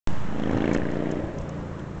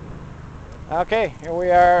Okay, here we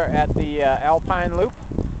are at the Alpine Loop,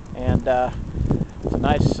 and it's a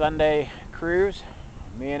nice Sunday cruise.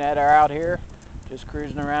 Me and Ed are out here just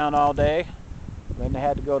cruising around all day. Linda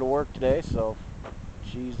had to go to work today, so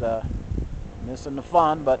she's missing the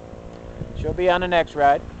fun, but she'll be on the next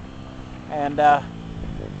ride. And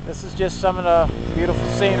this is just some of the beautiful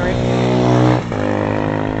scenery.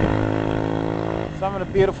 Some of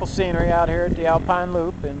the beautiful scenery out here at the Alpine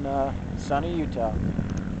Loop in sunny Utah.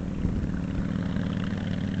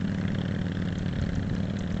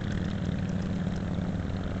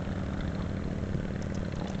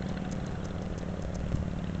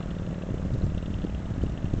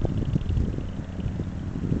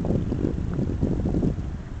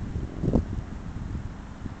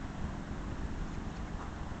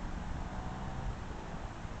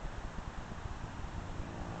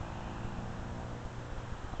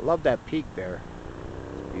 I love that peak there.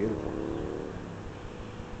 It's beautiful.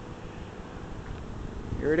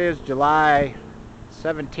 Here it is, July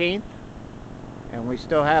 17th, and we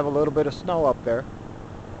still have a little bit of snow up there.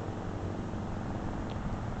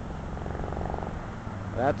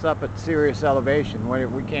 That's up at serious elevation.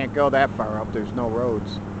 We can't go that far up. There's no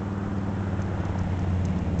roads.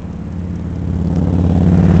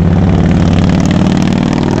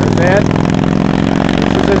 There's Ed.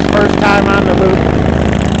 This is his first time on the loop.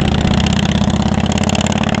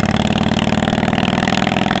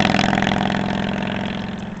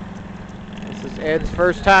 Ed's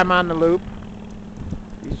first time on the loop.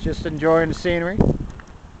 He's just enjoying the scenery. You think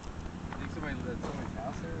somebody's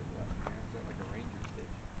house there or what? Is that like a ranger station?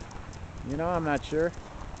 You know, I'm not sure.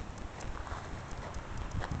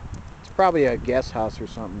 It's probably a guest house or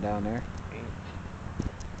something down there. Probably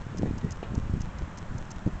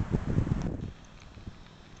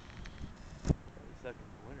suck in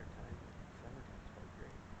the winter time, but summertime's quite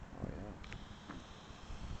great. Oh yeah.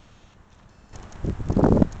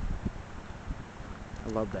 I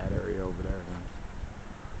love that area over there.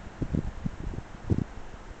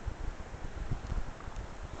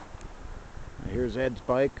 Here's Ed's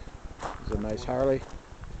bike. It's a nice Harley.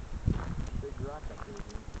 Big rock up there,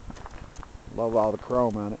 dude. Love all the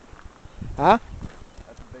chrome on it. Huh?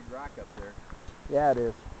 That's a big rock up there. Yeah, it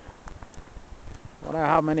is. Wonder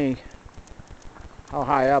how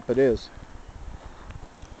high up it is.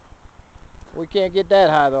 We can't get that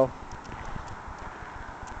high though.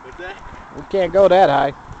 What's that? We can't go that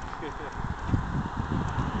high.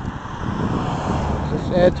 This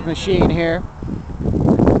is Ed's machine here.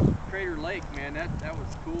 Crater Lake, man, that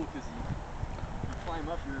was cool because you climb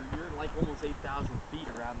up, you're like almost 8,000 feet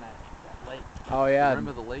around that lake. Oh yeah.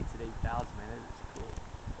 Remember the lake's at 8,000, man, it is cool.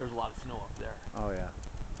 There's a lot of snow up there. Oh yeah.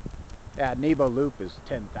 Yeah, Nebo Loop is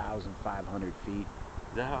 10,500 feet.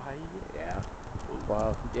 Is that how high you get? Yeah. Ooh.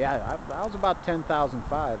 Well, yeah, I was about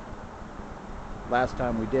 10,005 last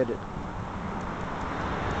time we did it.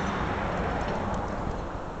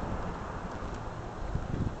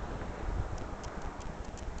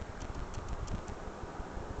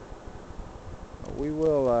 We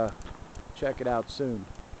will check it out soon.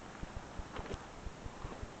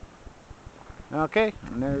 Okay,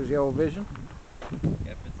 and there's the old Vision.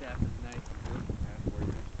 Yeah, if it's half as nice as this, half where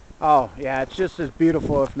yours. Oh, yeah, it's just as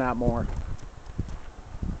beautiful, if not more.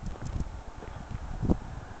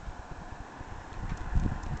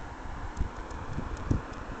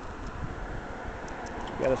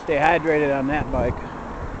 Gotta stay hydrated on that bike.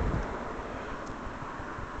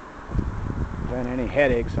 Prevent any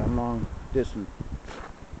headaches on long distance.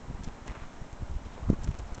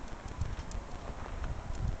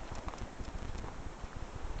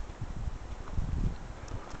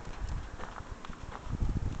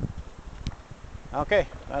 Okay,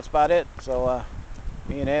 that's about it. So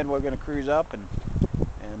me and Ed, we're going to cruise up and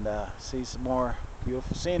see some more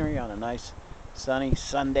beautiful scenery on a nice sunny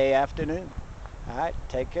Sunday afternoon. All right,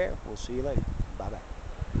 take care. We'll see you later. Bye-bye.